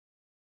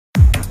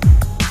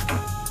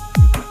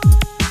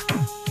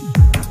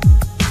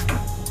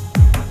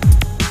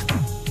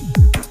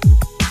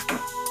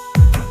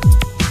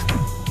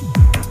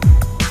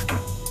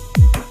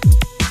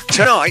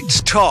Tonight's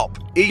top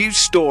EU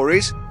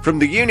stories from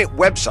the ThEUnit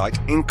website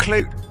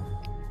include: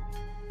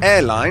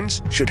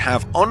 airlines should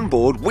have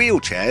onboard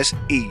wheelchairs,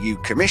 EU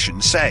Commission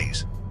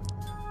says.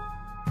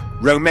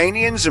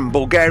 Romanians and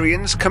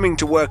Bulgarians coming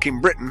to work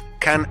in Britain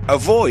can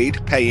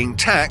avoid paying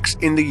tax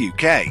in the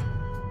UK.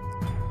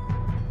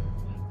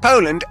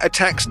 Poland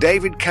attacks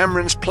David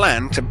Cameron's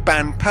plan to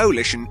ban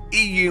Polish and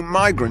EU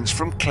migrants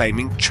from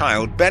claiming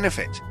child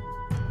benefit.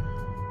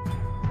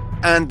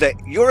 And the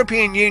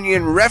European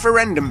Union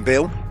referendum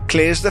bill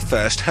clears the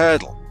first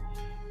hurdle.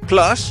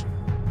 Plus,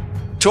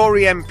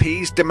 Tory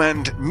MPs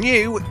demand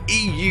new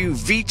EU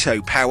veto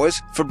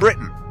powers for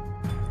Britain.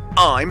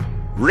 I'm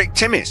Rick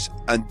Timmis,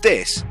 and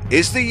this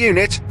is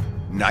ThEUnit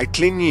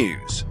Nightly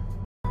News.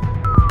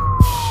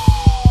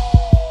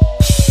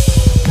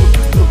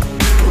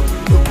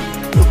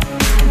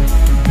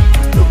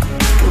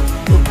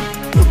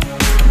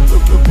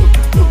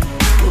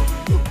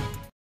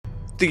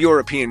 The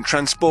European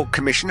Transport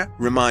Commissioner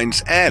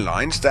reminds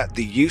airlines that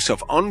the use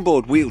of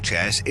onboard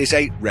wheelchairs is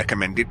a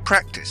recommended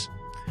practice.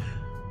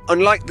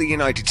 Unlike the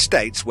United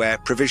States, where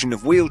provision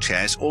of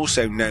wheelchairs,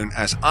 also known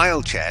as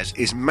aisle chairs,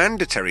 is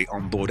mandatory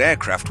on board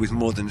aircraft with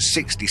more than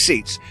 60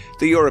 seats,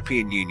 the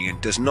European Union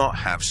does not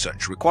have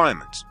such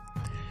requirements.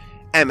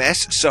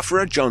 MS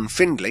sufferer John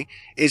Findlay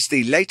is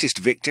the latest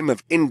victim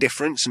of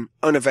indifference and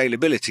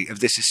unavailability of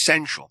this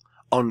essential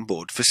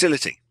on-board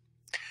facility.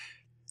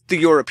 The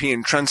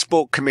European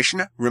Transport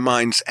Commissioner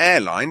reminds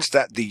airlines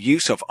that the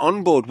use of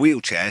onboard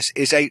wheelchairs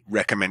is a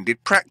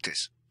recommended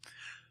practice.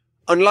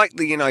 Unlike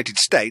the United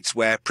States,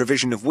 where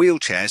provision of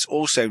wheelchairs,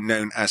 also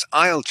known as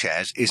aisle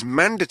chairs, is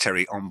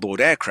mandatory on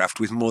board aircraft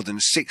with more than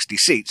 60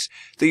 seats,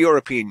 the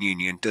European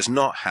Union does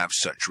not have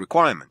such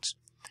requirements.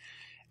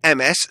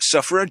 MS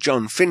sufferer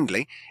John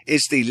Findlay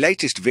is the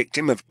latest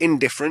victim of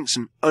indifference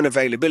and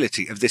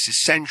unavailability of this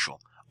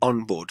essential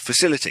on-board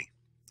facility.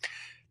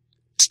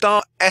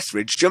 Star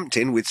Etheridge jumped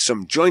in with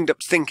some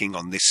joined-up thinking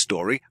on this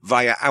story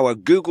via our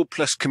Google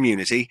Plus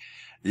community.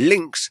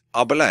 Links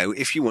are below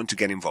if you want to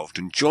get involved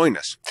and join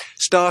us.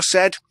 Star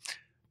said,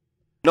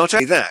 "Not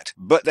only that,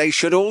 but they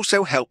should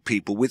also help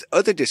people with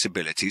other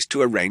disabilities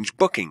to arrange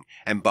booking,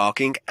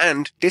 embarking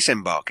and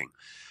disembarking.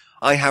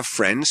 I have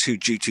friends who,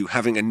 due to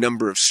having a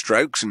number of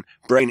strokes and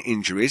brain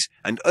injuries,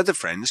 and other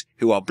friends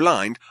who are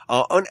blind,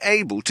 are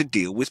unable to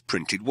deal with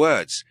printed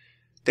words.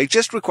 They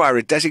just require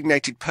a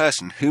designated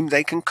person whom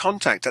they can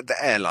contact at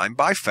the airline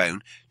by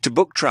phone to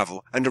book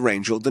travel and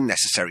arrange all the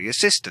necessary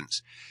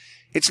assistance.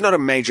 It's not a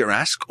major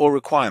ask or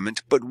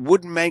requirement, but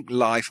would make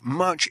life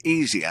much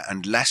easier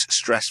and less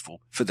stressful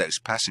for those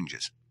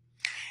passengers.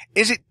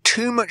 Is it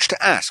too much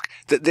to ask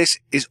that this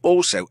is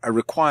also a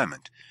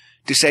requirement?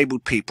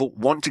 Disabled people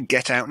want to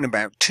get out and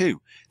about too.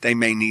 They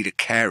may need a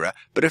carer,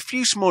 but a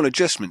few small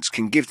adjustments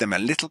can give them a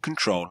little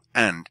control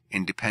and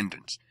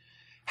independence.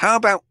 How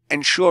about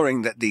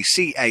ensuring that the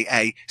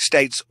CAA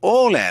states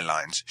all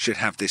airlines should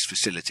have this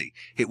facility?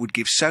 It would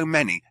give so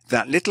many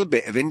that little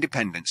bit of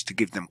independence to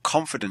give them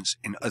confidence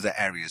in other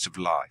areas of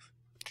life."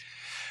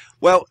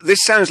 Well,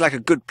 this sounds like a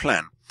good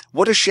plan.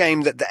 What a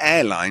shame that the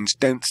airlines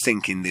don't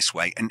think in this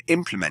way and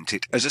implement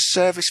it as a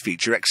service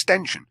feature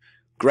extension.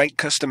 Great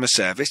customer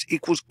service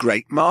equals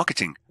great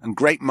marketing, and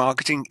great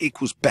marketing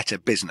equals better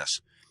business.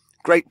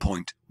 Great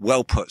point.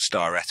 Well put,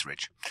 Star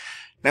Etheridge.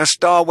 Now,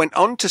 Star went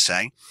on to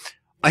say,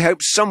 "I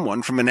hope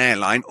someone from an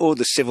airline or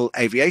the Civil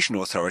Aviation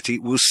Authority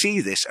will see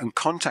this and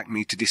contact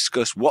me to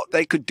discuss what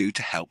they could do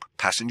to help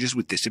passengers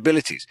with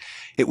disabilities.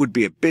 It would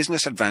be a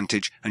business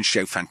advantage and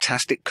show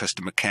fantastic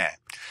customer care."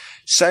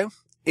 So,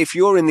 if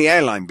you're in the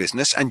airline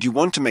business and you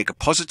want to make a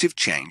positive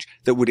change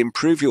that would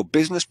improve your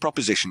business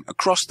proposition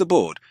across the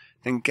board,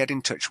 then get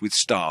in touch with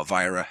Star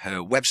via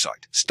her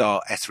website,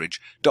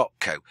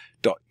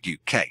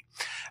 staretheridge.co.uk.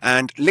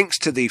 And links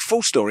to the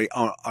full story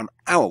are on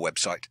our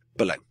website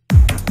below.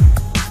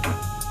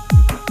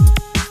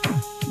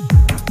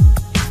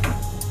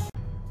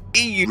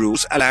 EU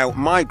rules allow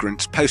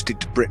migrants posted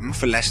to Britain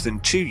for less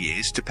than 2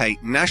 years to pay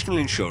national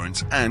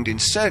insurance and, in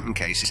certain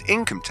cases,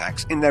 income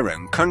tax in their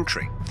own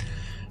country.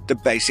 The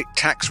basic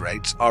tax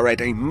rates are at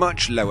a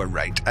much lower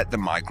rate at the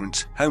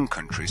migrants' home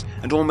countries,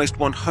 and almost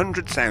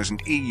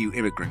 100,000 EU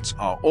immigrants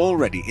are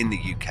already in the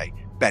UK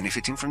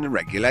benefiting from the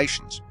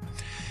regulations.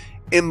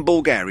 In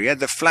Bulgaria,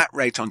 the flat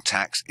rate on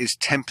tax is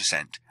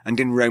 10%, and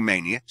in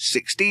Romania,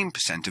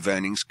 16% of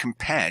earnings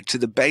compared to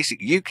the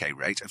basic UK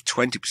rate of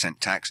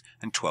 20% tax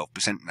and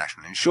 12%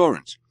 national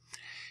insurance.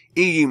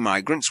 EU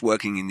migrants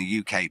working in the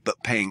UK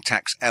but paying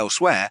tax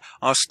elsewhere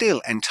are still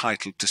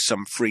entitled to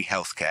some free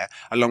healthcare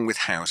along with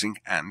housing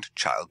and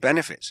child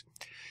benefits.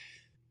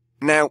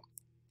 Now,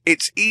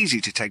 it's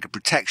easy to take a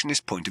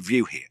protectionist point of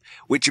view here,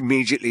 which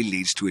immediately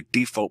leads to a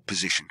default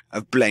position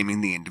of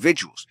blaming the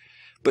individuals.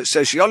 But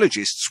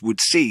sociologists would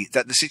see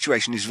that the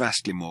situation is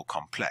vastly more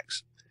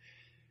complex.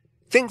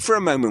 Think for a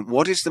moment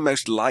what is the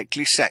most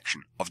likely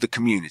section of the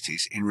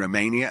communities in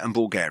Romania and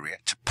Bulgaria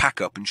to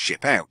pack up and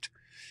ship out.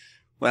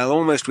 Well,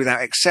 almost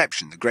without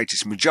exception, the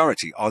greatest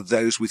majority are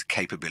those with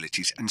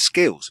capabilities and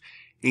skills,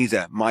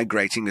 either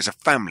migrating as a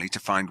family to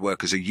find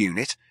work as a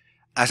unit,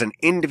 as an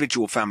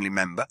individual family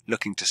member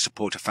looking to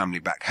support a family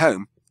back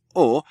home,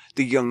 or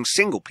the young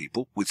single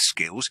people with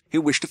skills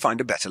who wish to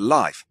find a better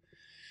life.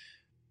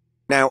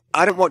 Now,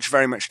 I don't watch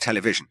very much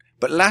television,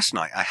 but last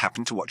night I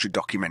happened to watch a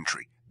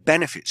documentary,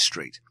 Benefit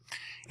Street.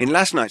 In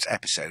last night's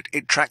episode,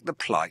 it tracked the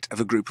plight of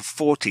a group of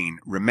 14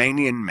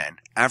 Romanian men,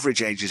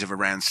 average ages of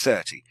around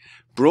 30,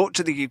 brought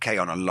to the UK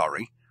on a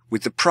lorry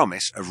with the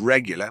promise of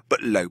regular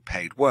but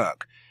low-paid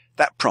work,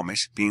 that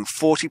promise being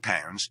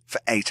 £40 for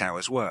 8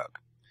 hours work.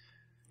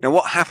 Now,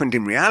 what happened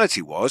in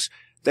reality was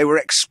they were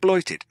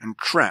exploited and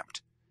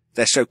trapped.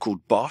 Their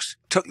so-called boss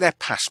took their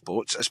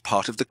passports as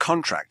part of the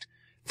contract,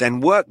 then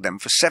worked them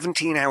for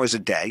 17 hours a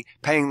day,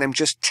 paying them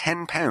just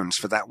 £10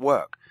 for that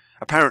work,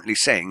 apparently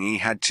saying he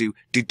had to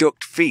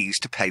deduct fees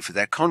to pay for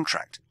their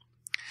contract.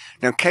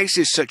 Now,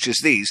 cases such as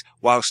these,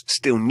 whilst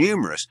still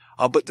numerous,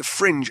 are but the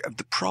fringe of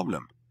the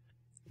problem.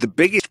 The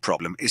biggest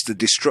problem is the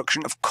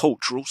destruction of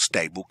cultural,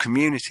 stable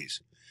communities.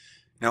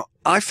 Now,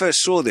 I first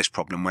saw this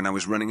problem when I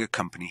was running a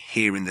company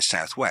here in the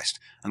southwest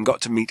and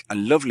got to meet a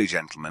lovely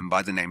gentleman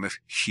by the name of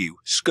Hugh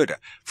Scudder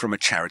from a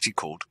charity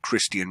called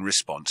Christian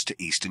Response to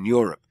Eastern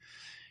Europe.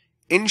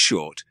 In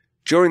short,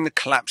 during the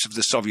collapse of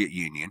the Soviet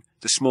Union,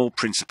 the small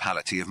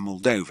principality of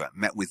Moldova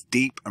met with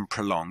deep and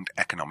prolonged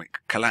economic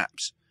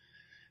collapse.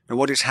 Now,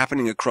 what is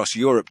happening across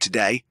Europe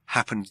today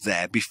happened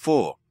there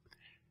before.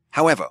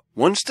 However,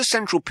 once the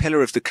central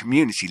pillar of the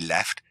community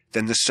left,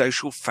 then the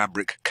social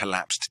fabric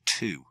collapsed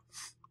too.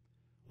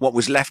 What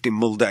was left in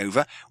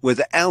Moldova were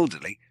the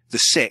elderly, the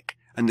sick,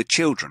 and the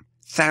children,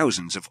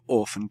 thousands of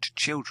orphaned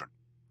children.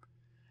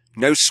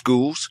 No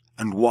schools,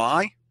 and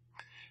why?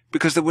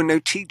 Because there were no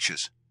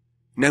teachers,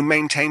 no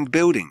maintained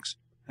buildings,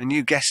 and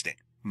you guessed it,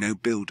 no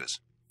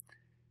builders.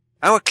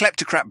 Our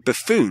kleptocrat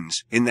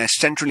buffoons in their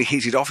centrally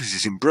heated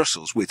offices in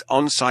Brussels with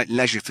on-site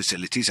leisure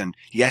facilities and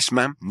yes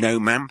ma'am, no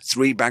ma'am,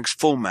 3 bags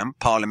full ma'am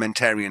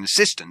parliamentarian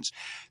assistants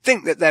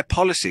think that their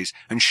policies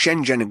and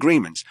Schengen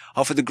agreements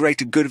are for the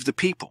greater good of the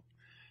people.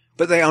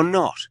 But they are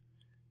not.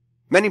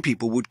 Many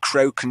people would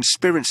crow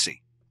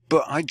conspiracy,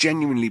 but I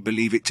genuinely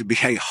believe it to be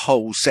a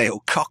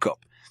wholesale cock-up.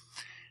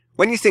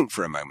 When you think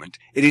for a moment,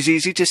 it is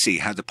easy to see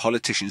how the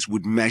politicians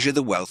would measure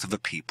the wealth of a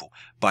people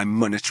by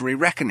monetary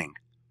reckoning.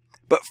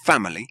 But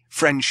family,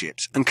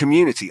 friendships, and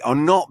community are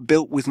not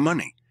built with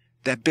money.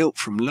 They're built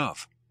from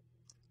love.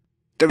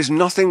 There is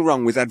nothing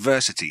wrong with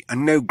adversity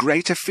and no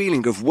greater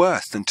feeling of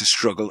worth than to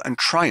struggle and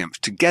triumph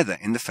together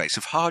in the face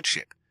of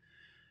hardship.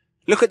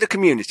 Look at the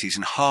communities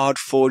and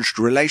hard-forged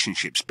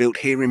relationships built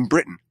here in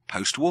Britain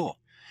post-war,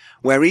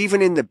 where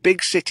even in the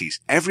big cities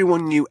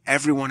everyone knew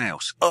everyone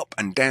else up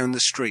and down the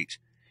street.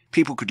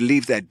 People could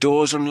leave their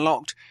doors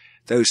unlocked.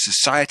 Those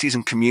societies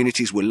and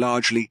communities were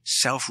largely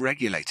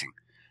self-regulating.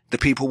 The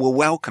people were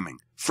welcoming.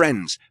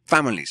 Friends,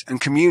 families, and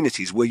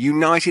communities were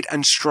united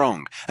and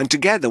strong, and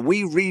together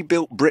we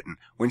rebuilt Britain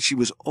when she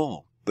was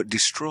all but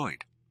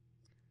destroyed.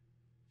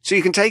 So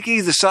you can take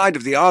either side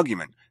of the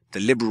argument, the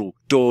liberal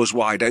doors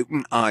wide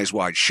open, eyes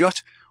wide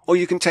shut, or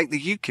you can take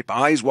the UKIP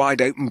eyes wide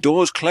open,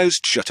 doors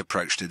closed shut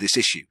approach to this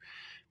issue.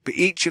 But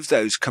each of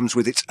those comes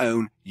with its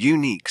own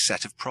unique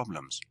set of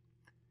problems.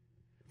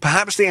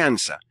 Perhaps the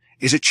answer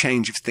is a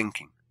change of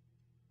thinking.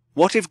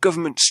 What if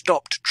government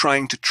stopped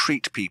trying to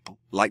treat people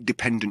like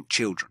dependent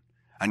children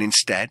and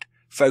instead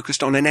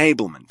focused on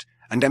enablement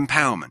and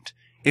empowerment?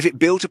 If it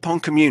built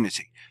upon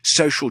community,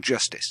 social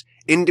justice,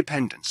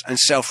 independence and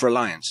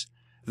self-reliance,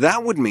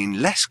 that would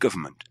mean less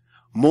government,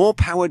 more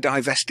power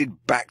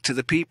divested back to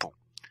the people.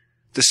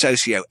 The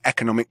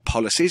socio-economic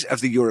policies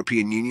of the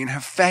European Union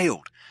have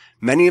failed.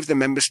 Many of the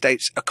member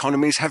states'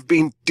 economies have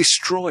been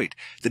destroyed.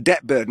 The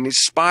debt burden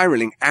is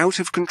spiralling out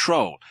of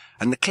control,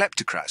 and the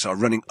kleptocrats are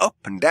running up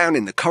and down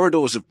in the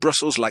corridors of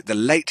Brussels like the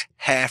late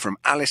hare from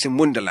Alice in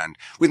Wonderland,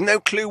 with no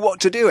clue what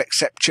to do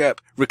except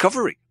chirp,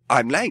 "Recovery,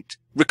 I'm late.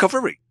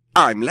 Recovery,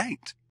 I'm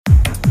late."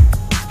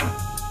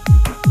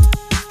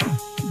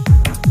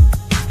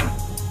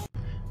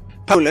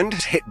 Poland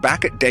has hit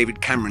back at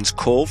David Cameron's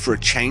call for a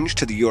change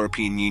to the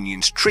European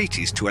Union's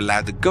treaties to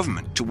allow the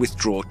government to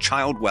withdraw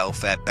child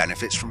welfare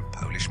benefits from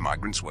Polish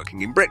migrants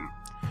working in Britain.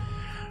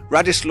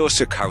 Radzislaw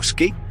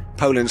Sikorski,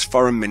 Poland's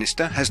foreign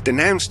minister, has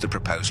denounced the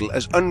proposal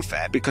as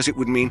unfair because it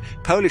would mean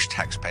Polish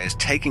taxpayers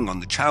taking on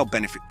the child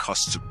benefit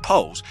costs of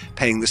Poles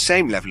paying the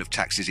same level of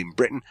taxes in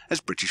Britain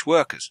as British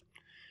workers.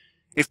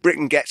 If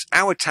Britain gets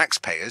our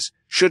taxpayers,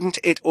 shouldn't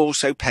it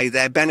also pay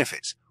their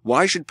benefits?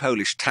 Why should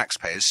Polish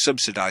taxpayers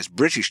subsidise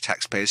British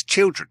taxpayers'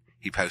 children?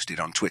 He posted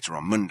on Twitter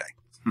on Monday.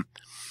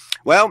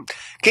 Well,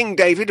 King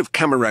David of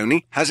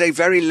Cameroni has a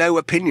very low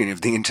opinion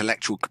of the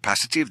intellectual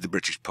capacity of the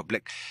British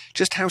public.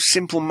 Just how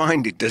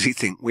simple-minded does he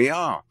think we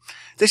are?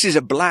 This is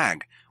a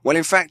blag. Well,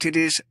 in fact, it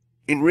is,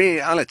 in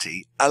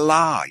reality, a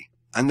lie.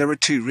 And there are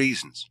 2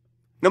 reasons.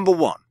 Number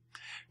 1.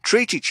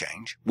 Treaty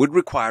change would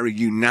require a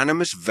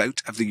unanimous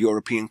vote of the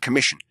European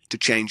Commission to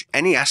change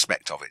any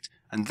aspect of it,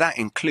 and that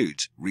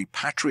includes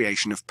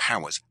repatriation of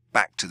powers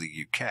back to the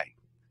UK.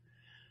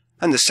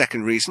 And the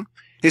second reason,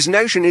 his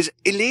notion is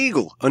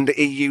illegal under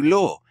EU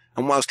law,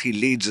 And whilst he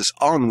leads us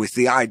on with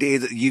the idea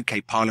that the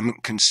UK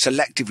Parliament can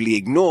selectively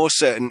ignore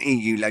certain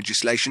EU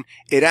legislation,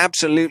 it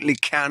absolutely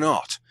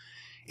cannot.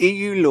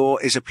 EU law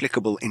is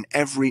applicable in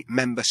every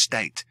member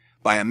state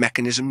by a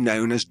mechanism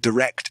known as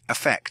direct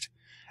effect.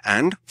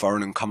 And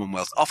Foreign and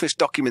Commonwealth Office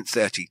Document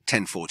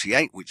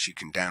 30-1048, which you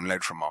can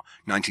download from our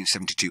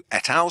 1972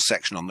 et al.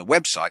 Section on the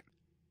website,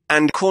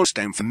 and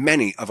cornerstone for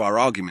many of our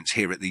arguments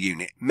here at the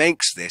unit,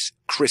 makes this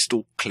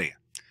crystal clear.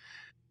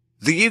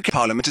 The UK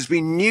Parliament has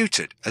been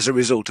neutered as a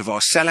result of our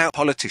sellout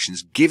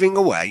politicians giving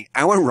away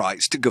our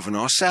rights to govern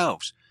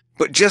ourselves.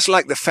 But just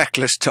like the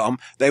feckless Tom,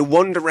 they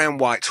wander around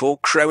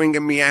Whitehall crowing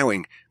and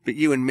meowing, but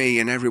you and me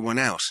and everyone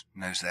else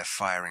knows they're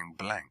firing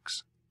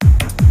blanks.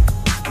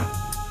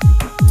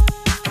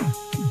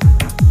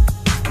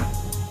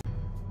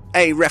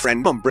 A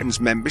referendum on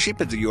Britain's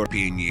membership of the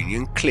European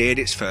Union cleared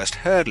its first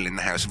hurdle in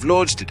the House of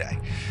Lords today.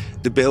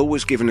 The bill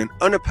was given an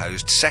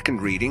unopposed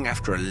second reading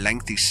after a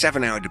lengthy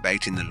 7-hour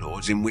debate in the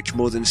Lords in which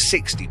more than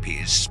 60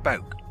 peers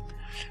spoke.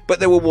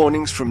 But there were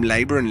warnings from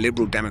Labour and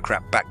Liberal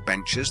Democrat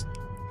backbenchers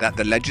that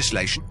the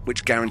legislation,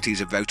 which guarantees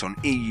a vote on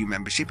EU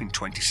membership in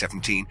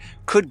 2017,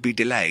 could be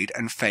delayed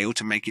and fail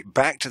to make it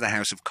back to the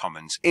House of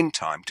Commons in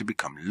time to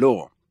become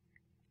law.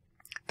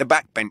 The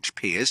backbench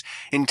peers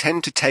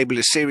intend to table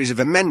a series of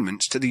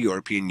amendments to the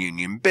European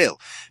Union bill,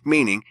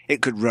 meaning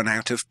it could run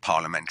out of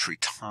parliamentary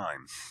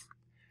time.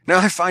 Now,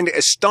 I find it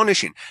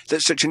astonishing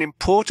that such an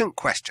important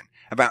question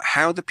about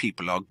how the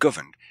people are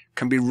governed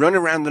can be run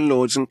around the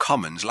Lords and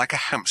Commons like a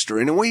hamster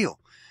in a wheel.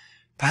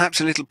 Perhaps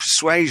a little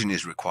persuasion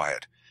is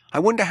required. I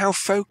wonder how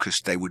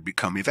focused they would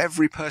become if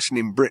every person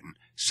in Britain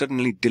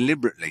suddenly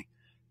deliberately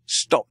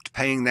stopped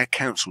paying their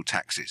council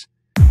taxes.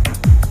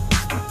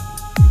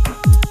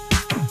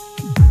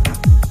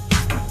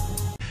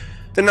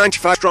 The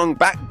 95-strong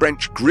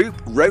backbench group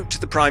wrote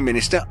to the Prime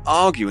Minister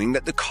arguing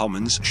that the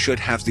Commons should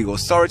have the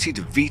authority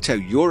to veto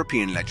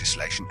European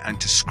legislation and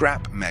to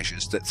scrap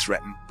measures that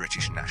threaten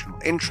British national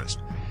interest.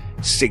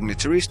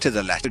 Signatories to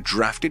the letter,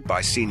 drafted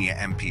by senior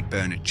MP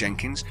Bernard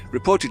Jenkins,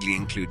 reportedly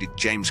included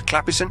James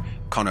Clapperson,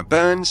 Conor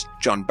Burns,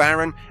 John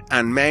Barron,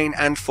 Anne Main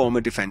and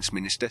former Defence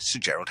Minister Sir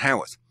Gerald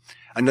Howarth.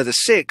 Another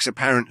 6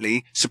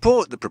 apparently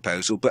support the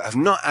proposal but have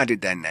not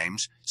added their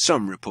names,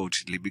 some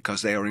reportedly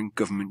because they are in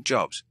government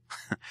jobs.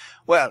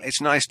 Well,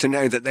 it's nice to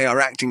know that they are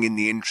acting in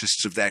the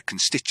interests of their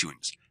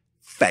constituents.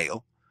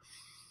 Fail.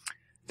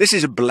 This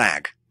is a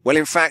blag. Well,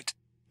 in fact,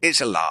 it's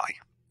a lie.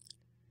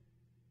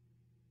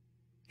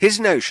 His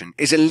notion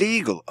is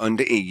illegal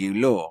under EU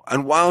law,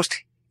 and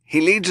whilst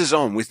he leads us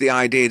on with the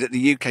idea that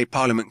the UK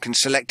Parliament can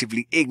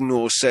selectively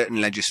ignore certain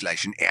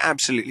legislation, it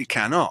absolutely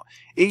cannot.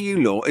 EU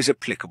law is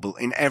applicable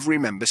in every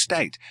member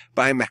state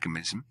by a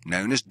mechanism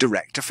known as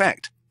direct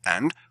effect,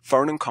 and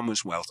Foreign and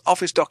Commonwealth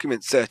Office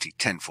Document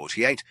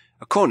 30-1048,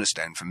 a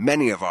cornerstone for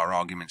many of our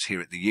arguments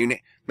here at the unit,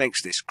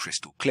 makes this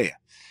crystal clear.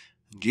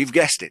 And you've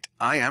guessed it,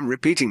 I am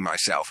repeating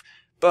myself,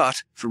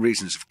 but for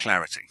reasons of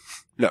clarity.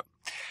 Look,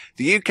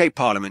 the UK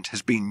Parliament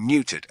has been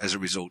neutered as a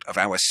result of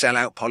our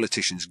sellout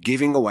politicians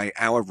giving away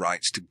our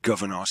rights to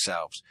govern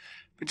ourselves.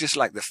 But just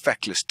like the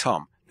feckless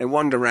Tom, they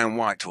wander around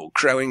Whitehall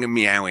crowing and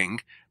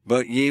meowing,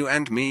 but you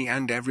and me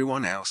and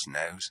everyone else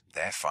knows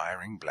they're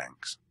firing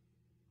blanks.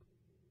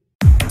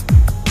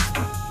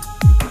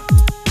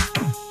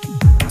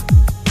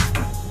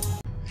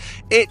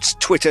 It's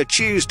Twitter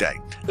Tuesday.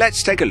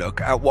 Let's take a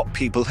look at what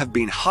people have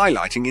been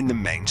highlighting in the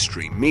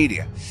mainstream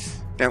media.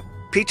 Now,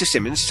 Peter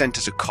Simmons sent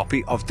us a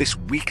copy of this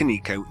Week in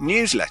Eco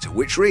newsletter,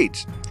 which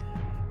reads,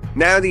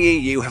 "Now the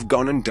EU have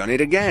gone and done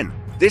it again,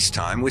 this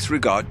time with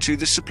regard to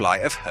the supply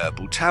of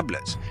herbal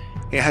tablets.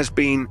 It has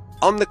been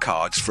on the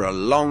cards for a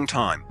long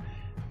time,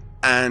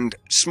 and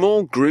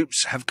small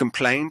groups have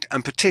complained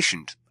and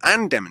petitioned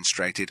and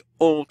demonstrated,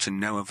 all to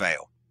no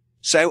avail.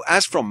 So,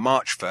 as from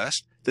March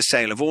 1st, the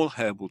sale of all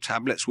herbal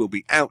tablets will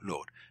be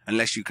outlawed,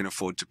 unless you can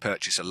afford to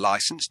purchase a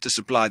license to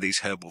supply these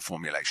herbal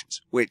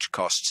formulations, which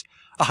costs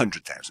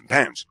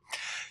 £100,000.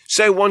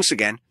 So once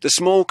again, the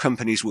small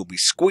companies will be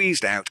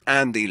squeezed out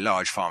and the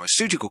large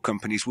pharmaceutical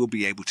companies will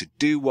be able to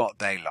do what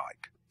they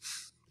like."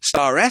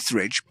 Star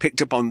Etheridge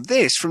picked up on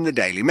this from the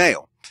Daily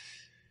Mail.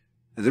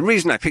 The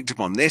reason I picked up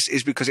on this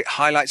is because it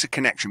highlights a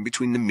connection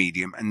between the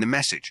medium and the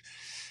message.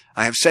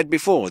 I have said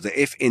before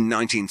that if in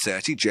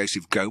 1930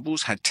 Joseph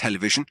Goebbels had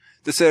television,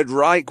 the Third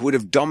Reich would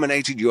have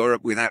dominated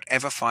Europe without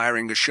ever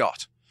firing a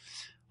shot.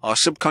 Our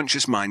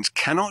subconscious minds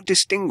cannot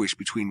distinguish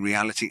between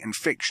reality and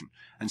fiction,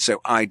 and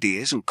so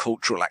ideas and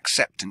cultural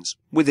acceptance,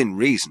 within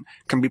reason,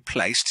 can be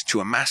placed to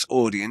a mass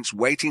audience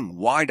waiting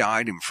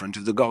wide-eyed in front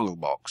of the goggle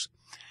box.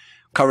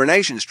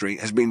 Coronation Street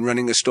has been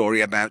running a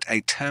story about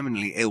a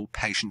terminally ill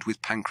patient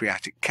with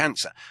pancreatic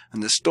cancer,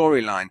 and the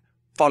storyline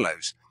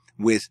follows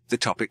with the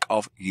topic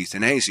of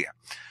euthanasia.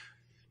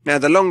 Now,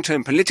 the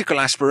long-term political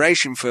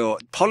aspiration for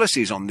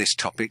policies on this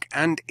topic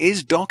and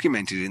is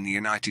documented in the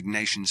United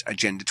Nations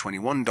Agenda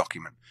 21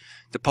 document.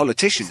 The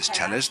politicians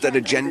tell us that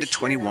Agenda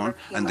 21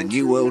 and the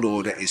New World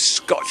Order is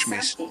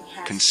Scotch-Miss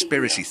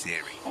conspiracy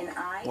theory.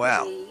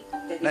 Well,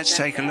 let's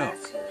take a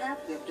look.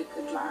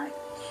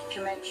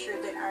 To make sure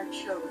that our our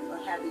children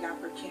will have the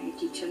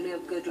opportunity to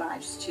live good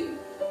lives too.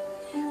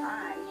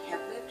 I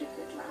have lived a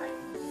good life.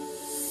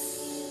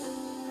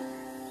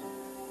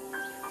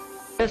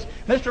 Yes,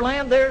 Mr.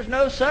 Lamb, there's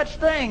no such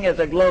thing as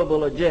a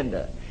global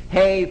agenda.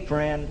 Hey,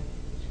 friend,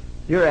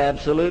 you're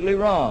absolutely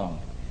wrong.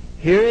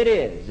 Here it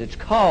is. It's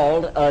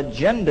called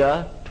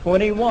Agenda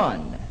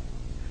 21.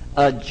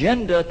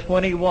 Agenda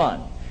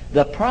 21.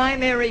 The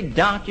primary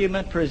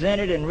document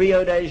presented in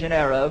Rio de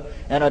Janeiro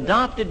and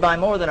adopted by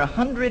more than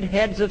 100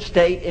 heads of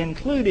state,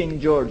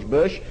 including George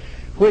Bush,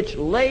 which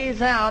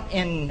lays out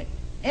in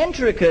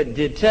intricate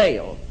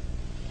detail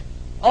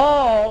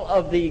all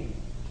of the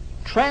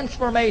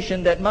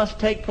transformation that must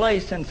take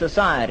place in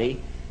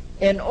society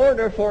in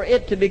order for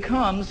it to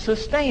become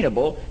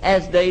sustainable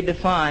as they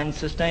define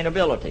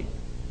sustainability.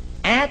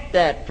 At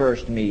that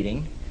first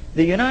meeting,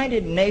 the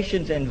United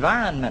Nations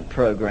Environment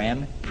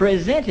Program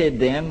presented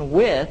them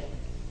with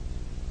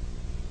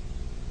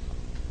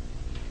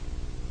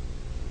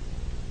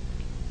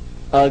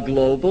a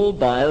global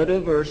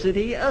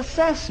biodiversity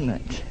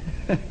assessment.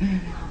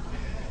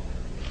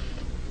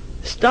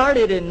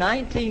 Started in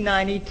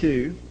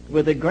 1992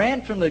 with a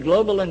grant from the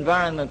Global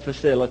Environment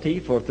Facility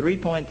for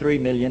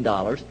 $3.3 million,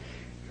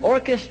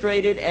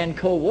 orchestrated and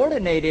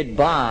coordinated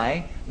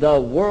by the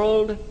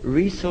World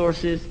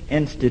Resources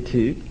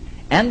Institute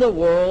and the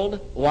World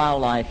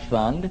Wildlife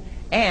Fund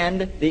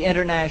and the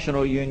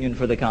International Union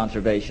for the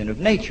Conservation of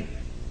Nature.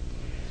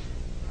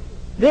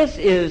 This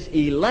is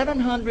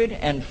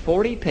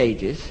 1,140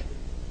 pages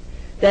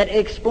that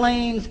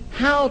explains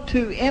how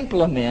to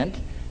implement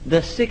the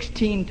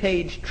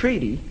 16-page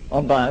treaty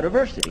on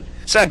biodiversity.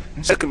 So,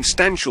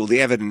 circumstantial the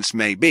evidence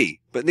may be,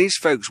 but these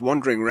folks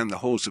wandering around the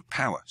halls of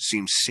power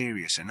seem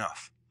serious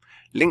enough.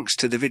 Links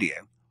to the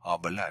video are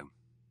below.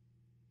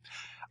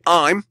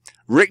 I'm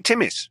Rick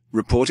Timmis,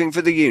 reporting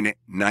for ThEUnit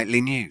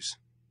Nightly News.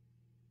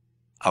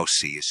 I'll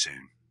see you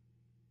soon.